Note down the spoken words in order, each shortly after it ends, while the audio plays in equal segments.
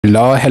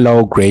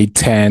Hello, grade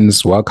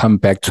 10s. Welcome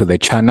back to the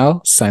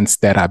channel, Science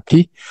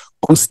Therapy,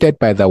 hosted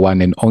by the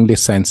one and only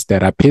science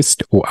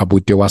therapist,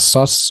 Abutewa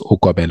Sos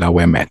Ukobela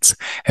Wemets.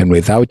 And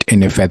without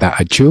any further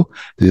ado,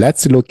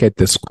 let's look at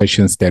these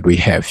questions that we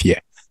have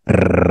here.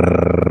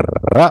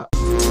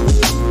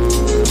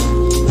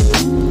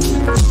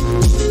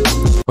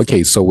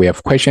 Okay, so we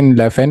have question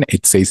 11.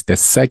 It says the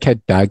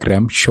circuit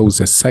diagram shows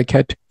a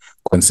circuit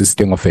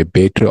consisting of a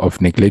battery of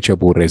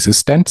negligible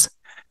resistance.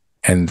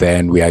 And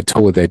then we are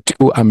told that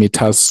 2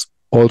 ammeters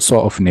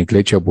also of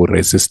negligible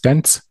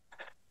resistance,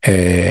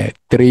 3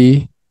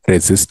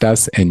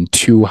 resistors and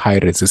 2 high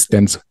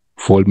resistance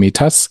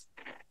voltmeters.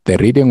 The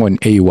reading on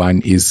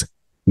A1 is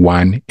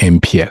 1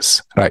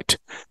 amperes, right?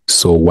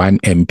 So 1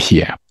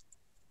 ampere.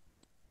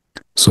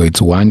 So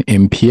it's 1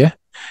 ampere.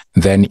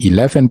 Then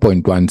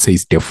 11.1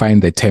 says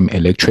define the term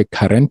electric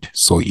current.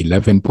 So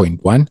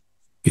 11.1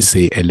 is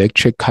a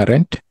electric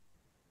current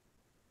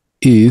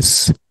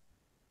is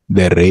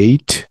the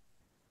rate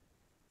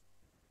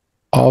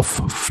of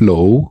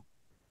flow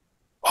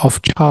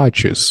of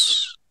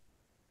charges,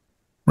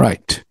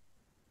 right?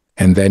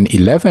 And then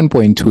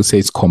 11.2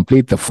 says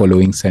complete the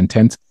following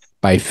sentence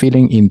by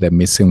filling in the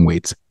missing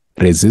words.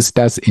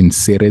 Resistors in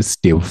series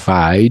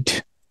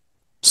divide.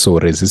 So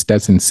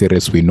resistors in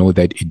series, we know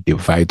that it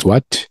divides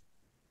what?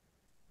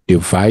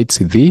 Divides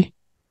the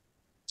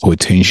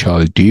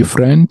potential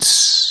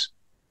difference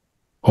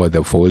or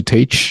the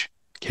voltage.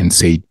 Can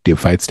say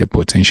divides the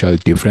potential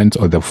difference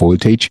or the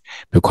voltage,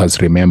 because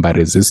remember,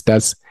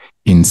 resistors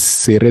in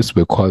series,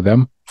 we call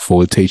them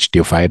voltage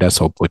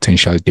dividers or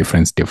potential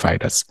difference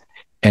dividers.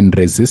 And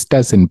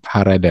resistors in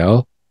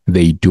parallel,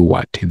 they do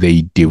what?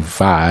 They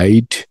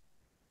divide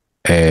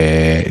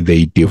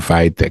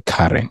the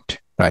current,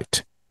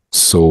 right?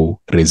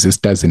 So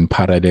resistors in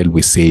parallel,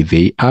 we say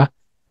they are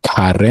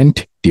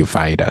current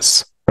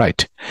dividers,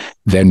 right?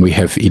 Then we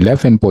have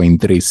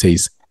 11.3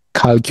 says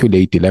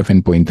calculate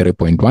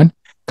 11.3.1.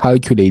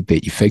 Calculate the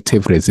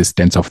effective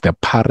resistance of the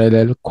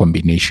parallel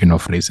combination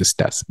of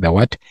resistors. The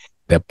what?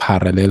 The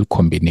parallel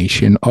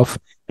combination of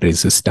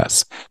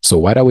resistors. So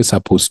what are we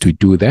supposed to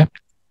do there?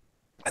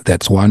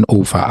 That's 1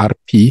 over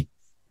Rp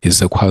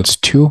is equals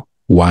to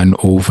 1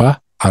 over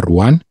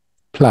R1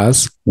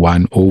 plus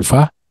 1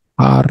 over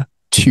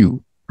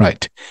R2,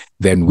 right?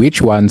 Then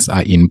which ones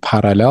are in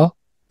parallel?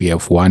 We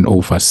have 1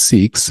 over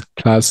 6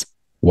 plus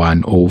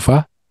 1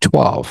 over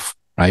 12.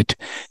 Right?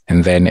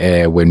 And then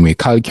when we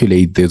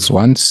calculate these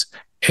ones,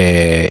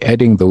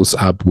 adding those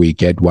up, we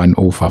get 1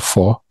 over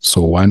 4.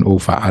 So 1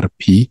 over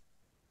Rp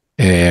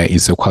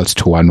is equals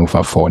to 1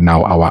 over 4.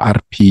 Now our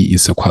Rp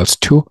is equals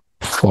to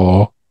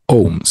 4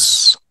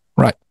 ohms.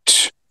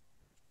 Right.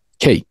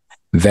 Okay.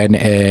 Then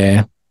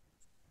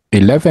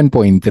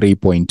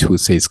 11.3.2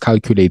 says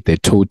calculate the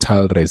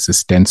total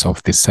resistance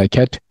of the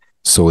circuit.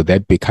 So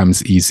that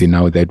becomes easy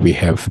now that we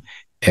have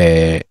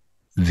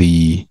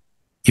the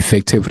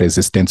effective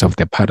resistance of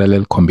the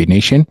parallel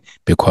combination,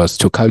 because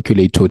to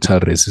calculate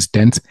total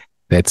resistance,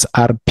 that's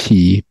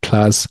Rp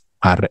plus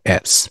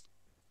Rs.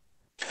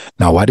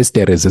 Now, what is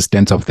the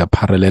resistance of the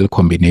parallel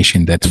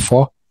combination? That's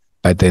 4.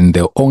 But then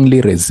the only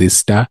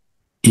resistor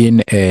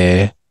in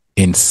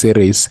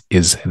series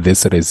is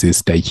this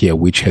resistor here,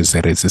 which has a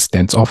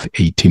resistance of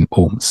 18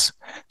 ohms.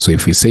 So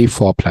if we say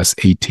 4 plus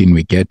 18,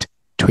 we get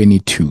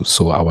 22.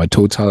 So our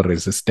total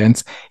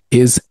resistance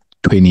is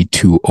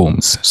 22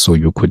 ohms. So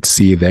you could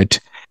see that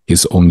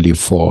is only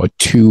for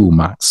 2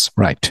 marks,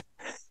 right?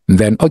 And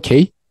then,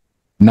 okay,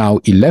 now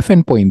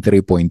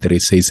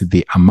 11.3.3 says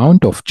the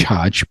amount of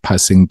charge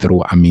passing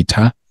through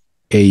ammeter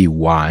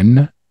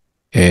A1,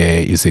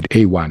 is it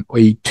A1,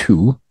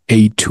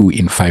 A2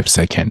 in 5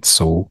 seconds.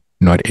 So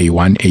not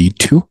A1,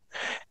 A2.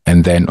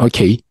 And then,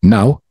 okay,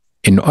 now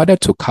in order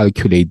to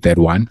calculate that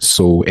one,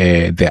 so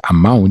the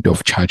amount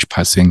of charge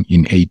passing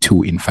in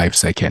A2 in 5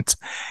 seconds,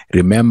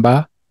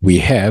 remember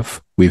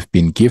we've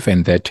been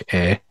given that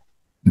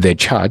the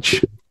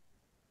charge,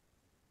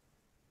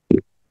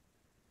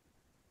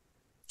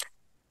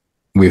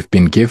 we've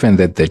been given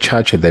that the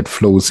charge that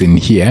flows in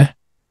here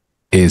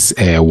is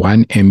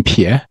 1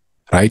 ampere,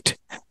 right?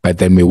 But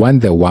then we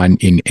want the one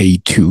in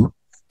A2.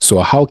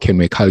 So how can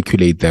we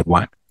calculate that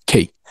one?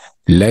 Okay,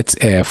 let's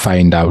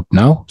find out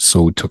now.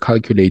 So to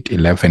calculate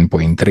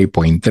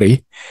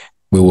 11.3.3,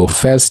 we will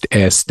first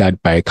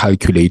start by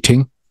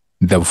calculating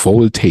the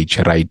voltage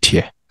right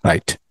here,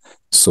 right?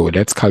 So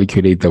let's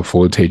calculate the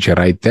voltage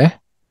right there.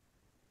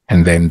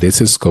 And then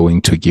this is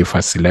going to give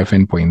us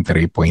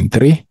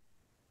 11.3.3.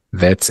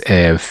 That's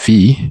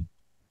V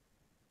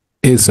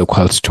is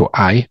equals to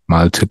I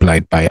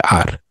multiplied by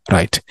R,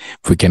 right?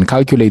 If we can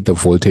calculate the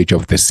voltage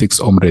of the 6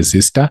 ohm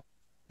resistor,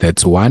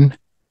 that's 1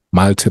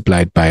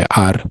 multiplied by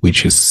R,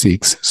 which is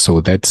 6.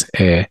 So that's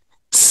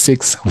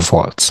 6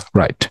 volts,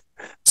 right?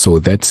 So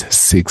that's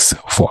 6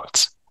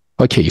 volts.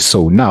 Okay,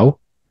 so now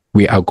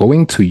we are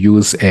going to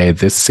use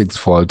this 6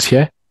 volts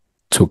here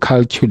to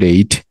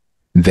calculate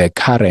the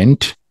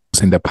current.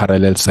 In the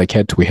parallel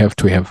circuit, we have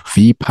to have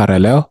V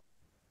parallel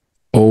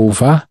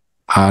over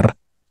R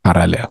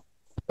parallel.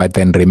 But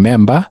then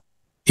remember,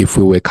 if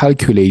we were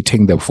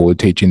calculating the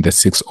voltage in the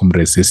 6 ohm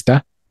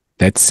resistor,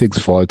 that's 6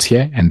 volts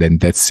here, and then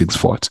that's 6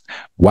 volts.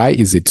 Why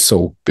is it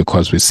so?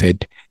 Because we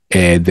said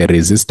the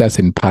resistors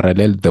in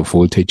parallel, the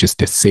voltage is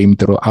the same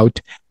throughout,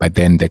 but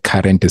then the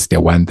current is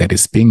the one that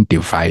is being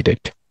divided,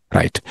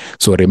 right?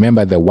 So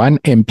remember, the 1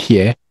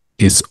 ampere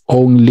is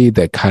only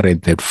the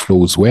current that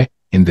flows where?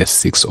 In the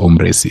 6 ohm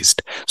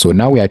resist. So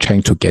now we are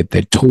trying to get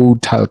the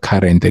total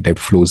current that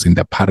flows in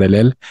the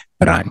parallel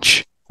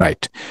branch,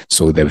 right?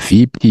 So the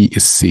VP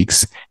is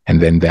 6,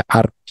 and then the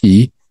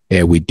RP,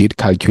 we did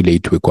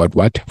calculate, we got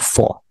what?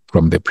 4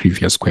 from the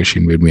previous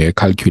question when we were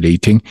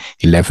calculating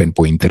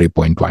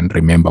 11.3.1.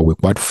 Remember, we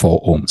got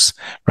 4 ohms,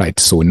 right?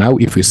 So now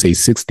if we say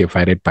 6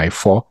 divided by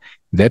 4,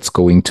 that's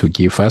going to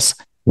give us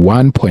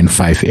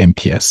 1.5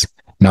 amperes.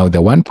 Now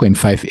the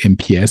 1.5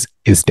 amperes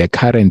is the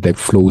current that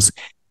flows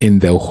in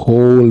the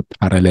whole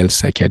parallel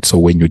circuit. So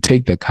when you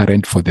take the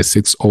current for the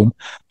 6 ohm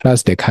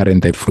plus the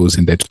current that flows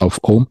in the 12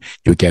 ohm,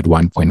 you get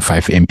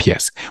 1.5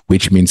 amperes,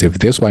 which means if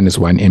this one is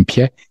 1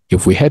 ampere,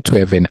 if we had to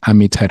have an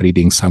ammeter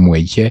reading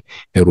somewhere here,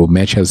 it will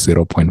measure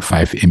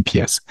 0.5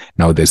 amperes.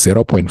 Now the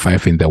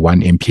 0.5 in the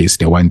 1 ampere is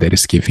the one that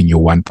is giving you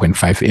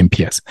 1.5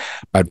 amperes.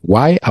 But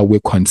why are we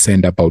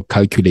concerned about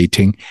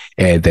calculating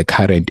the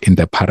current in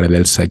the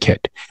parallel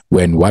circuit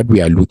when what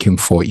we are looking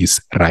for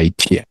is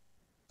right here?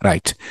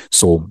 Right.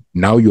 So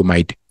now you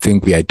might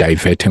think we are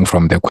diverting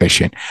from the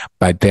question,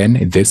 but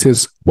then this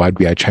is what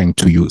we are trying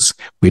to use.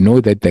 We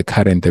know that the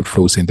current that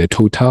flows in the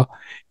total,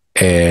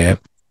 in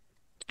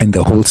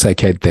the whole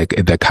circuit,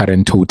 the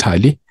current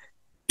totally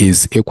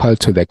is equal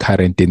to the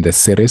current in the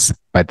series,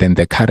 but then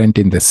the current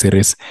in the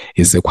series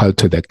is equal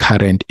to the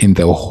current in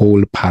the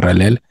whole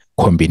parallel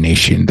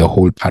combination, the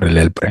whole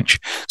parallel branch.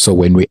 So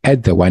when we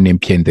add the 1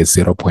 ampere and the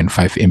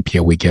 0.5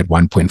 ampere, we get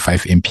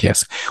 1.5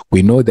 amperes.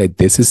 We know that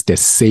this is the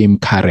same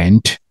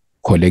current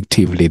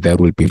collectively that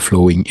will be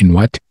flowing in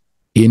what?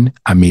 In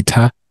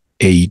ammeter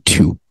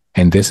A2.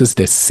 And this is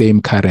the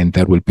same current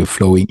that will be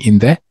flowing in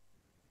the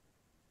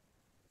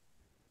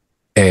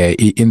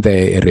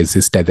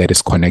resistor that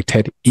is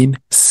connected in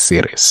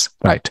series,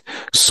 right?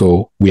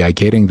 So we are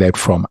getting that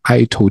from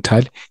I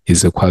total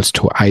is equals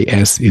to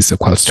IS is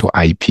equals to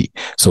IP.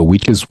 So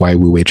which is why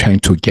we were trying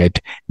to get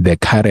the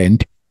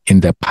current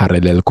in the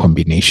parallel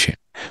combination.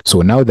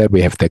 So now that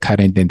we have the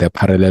current in the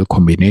parallel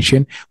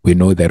combination, we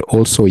know that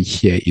also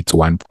here it's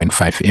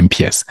 1.5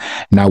 amperes.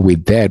 Now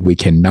with that, we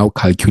can now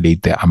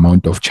calculate the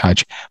amount of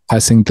charge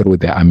passing through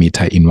the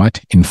ammeter in what?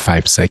 In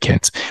 5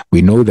 seconds.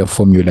 We know the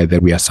formula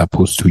that we are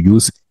supposed to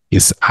use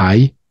is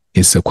I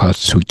is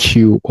equals to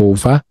Q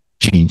over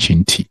change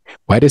in T.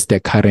 What is the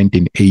current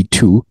in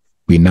A2?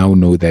 We now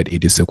know that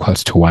it is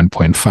equals to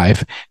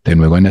 1.5.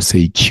 Then we're going to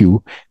say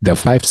Q. The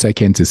 5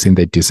 seconds is in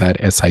the desired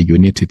SI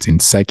unit. It's in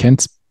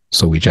seconds.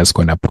 So we're just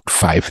going to put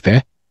 5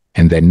 there.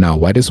 And then now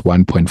what is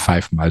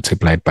 1.5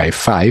 multiplied by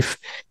 5?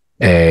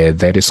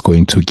 That is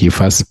going to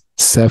give us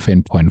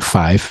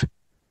 7.5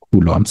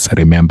 coulombs.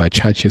 Remember,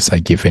 charges are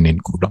given in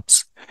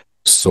coulombs.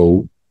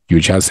 So you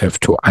just have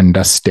to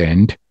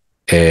understand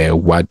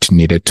what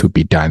needed to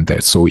be done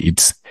there. So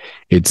it's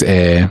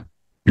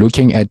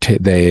looking at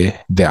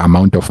the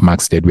amount of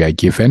marks that we are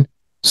given.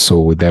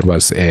 So that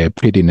was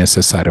pretty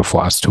necessary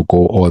for us to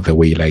go all the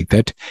way like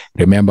that.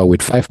 Remember,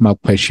 with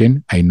 5-mark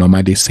question, I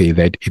normally say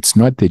that it's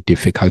not the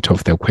difficulty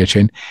of the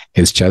question.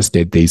 It's just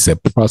that there's a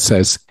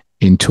process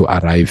into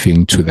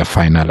arriving to the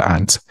final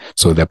answer.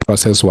 So the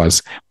process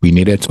was we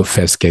needed to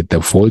first get the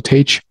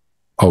voltage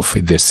of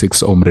the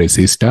 6 ohm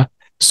resistor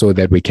so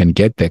that we can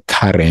get the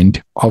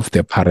current of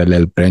the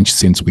parallel branch,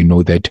 since we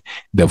know that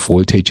the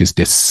voltage is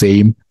the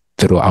same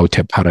throughout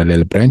a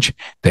parallel branch.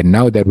 Then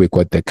now that we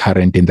got the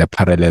current in the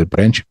parallel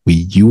branch, we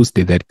used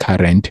that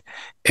current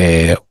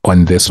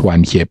on this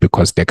one here,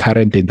 because the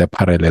current in the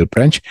parallel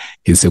branch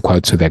is equal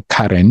to the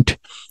current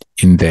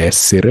in the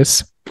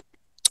series.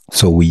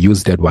 So we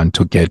use that one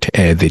to get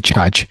the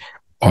charge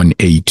on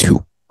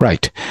A2,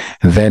 right?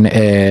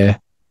 Then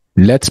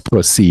let's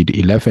proceed.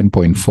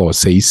 11.4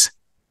 says,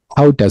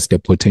 how does the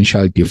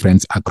potential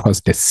difference across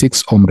the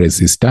 6 ohm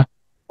resistor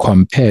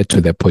compared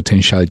to the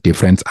potential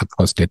difference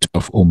across the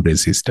 12 ohm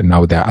resistor?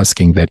 Now they're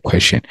asking that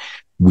question.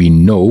 We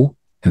know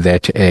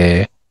that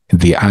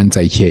the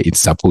answer here is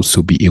supposed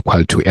to be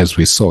equal to, as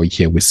we saw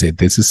here, we said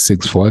this is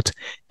 6 volts,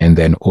 and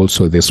then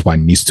also this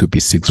one needs to be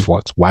 6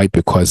 volts. Why?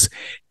 Because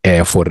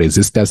for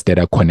resistors that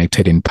are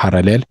connected in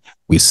parallel,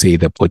 we say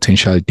the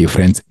potential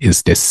difference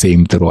is the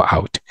same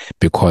throughout,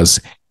 because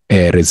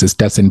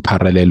resistors in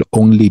parallel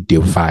only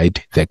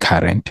divide the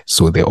current.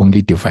 So they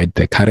only divide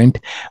the current,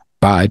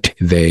 but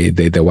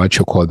the what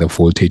you call the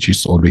voltage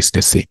is always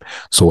the same.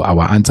 So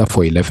our answer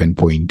for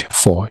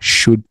 11.4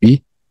 should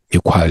be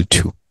equal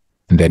to.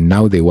 And then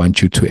now they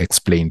want you to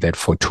explain that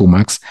for 2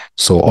 marks.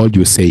 So all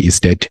you say is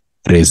that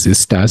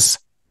resistors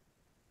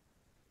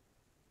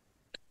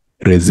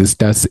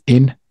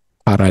in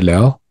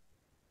parallel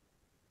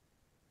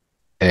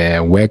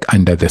work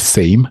under the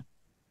same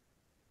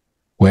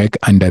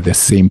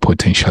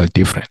potential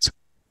difference.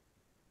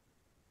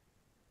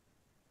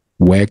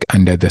 Work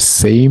under the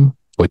same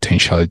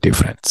potential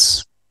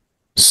difference.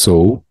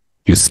 So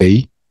you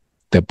say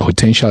the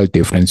potential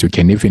difference, you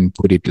can even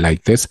put it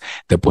like this,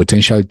 the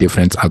potential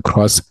difference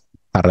across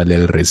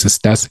parallel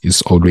resistors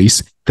is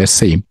always the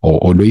same or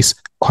always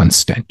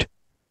constant.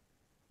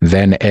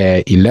 Then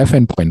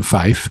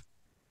 11.5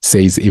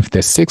 says if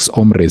the 6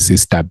 ohm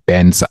resistor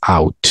bends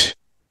out,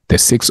 the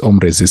 6 ohm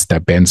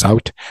resistor bends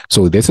out.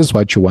 So this is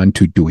what you want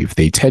to do. If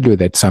they tell you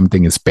that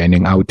something is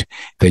bending out,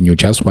 then you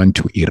just want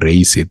to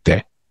erase it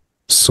there.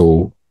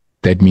 So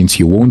that means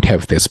you won't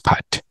have this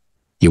part.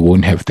 You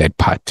won't have that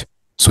part.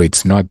 So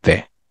it's not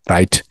there,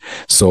 right?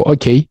 So,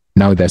 okay,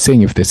 now they're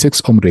saying if the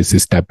 6 ohm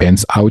resistor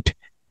bends out,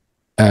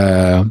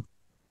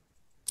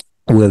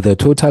 will the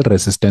total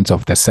resistance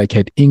of the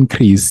circuit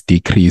increase,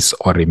 decrease,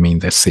 or remain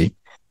the same?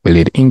 Will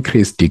it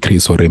increase,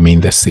 decrease, or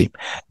remain the same?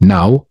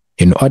 Now,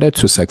 in order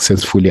to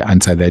successfully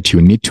answer that,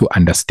 you need to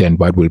understand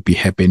what will be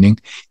happening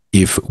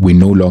if we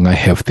no longer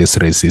have this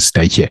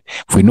resistor here.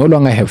 If we no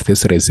longer have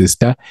this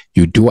resistor,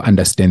 you do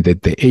understand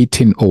that the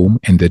 18 ohm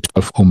and the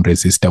 12 ohm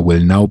resistor will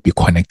now be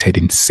connected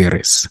in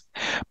series.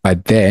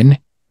 But then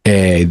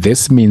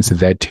this means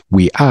that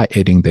we are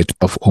adding the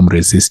 12 ohm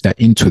resistor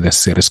into the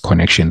series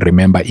connection.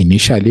 Remember,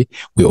 initially,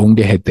 we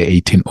only had the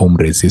 18 ohm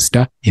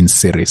resistor in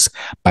series,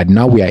 but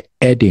now we are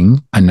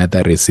adding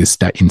another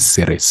resistor in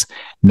series.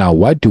 Now,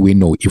 what do we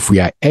know? If we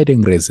are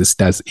adding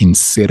resistors in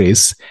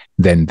series,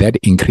 then that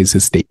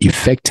increases the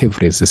effective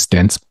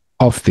resistance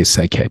of the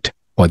circuit,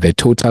 or the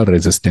total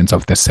resistance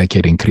of the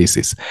circuit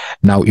increases.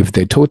 Now, if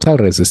the total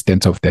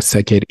resistance of the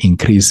circuit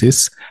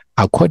increases,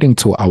 according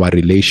to our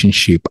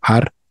relationship,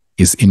 R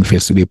is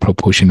inversely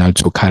proportional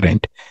to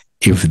current.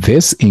 If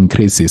this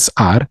increases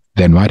R,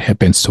 then what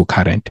happens to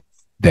current?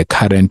 The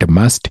current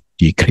must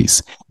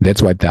decrease.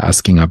 That's what they're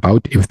asking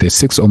about. If the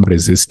 6 ohm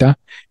resistor,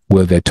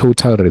 will the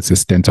total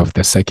resistance of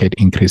the circuit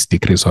increase,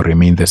 decrease, or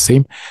remain the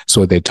same?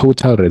 So the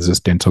total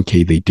resistance,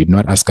 okay, they did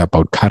not ask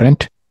about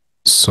current.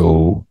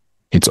 So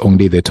it's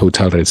only the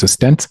total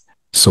resistance.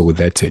 So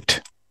that's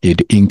it.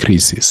 It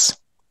increases.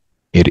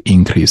 It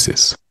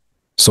increases.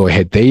 So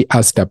had they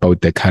asked about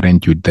the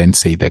current, you'd then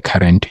say the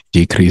current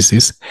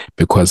decreases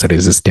because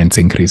resistance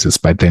increases,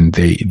 but then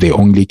they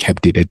only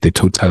kept it at the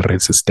total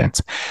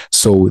resistance.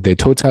 So the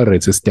total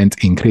resistance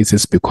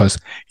increases because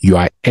you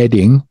are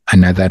adding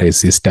another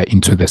resistor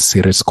into the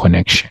series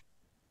connection.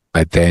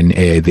 But then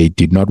they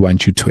did not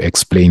want you to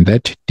explain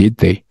that, did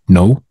they?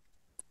 No.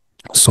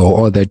 So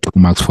all that 2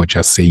 marks for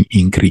just saying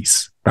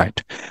increase, right?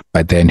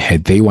 But then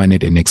had they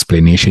wanted an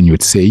explanation,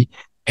 you'd say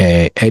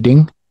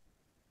adding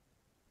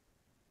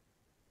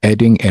a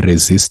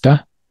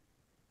resistor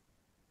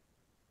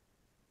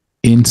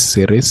in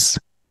series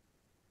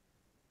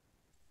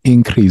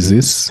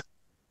increases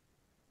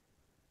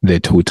the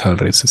total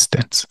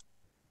resistance.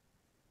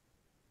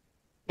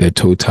 The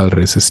total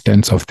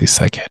resistance of the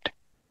circuit.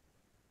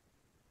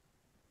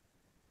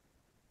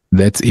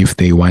 That's if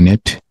they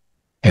wanted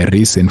a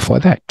reason for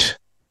that.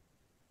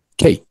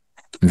 Okay,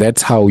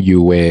 that's how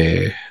you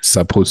were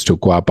supposed to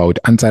go about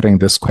answering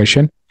this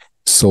question.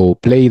 So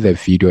play the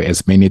video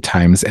as many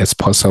times as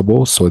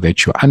possible so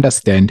that you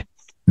understand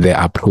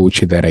the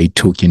approach that I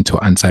took into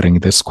answering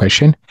this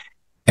question.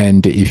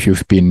 And if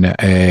you've been,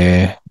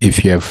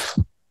 if you have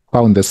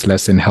found this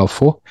lesson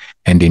helpful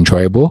and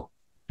enjoyable,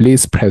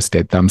 please press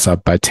the thumbs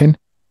up button.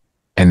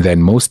 And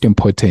then most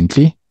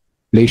importantly,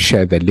 please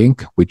share the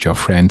link with your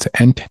friends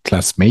and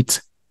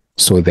classmates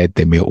so that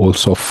they may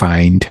also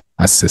find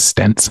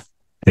assistance.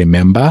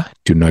 Remember,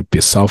 do not be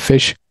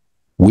selfish.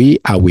 We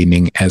are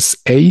winning as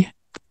a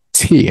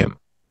team.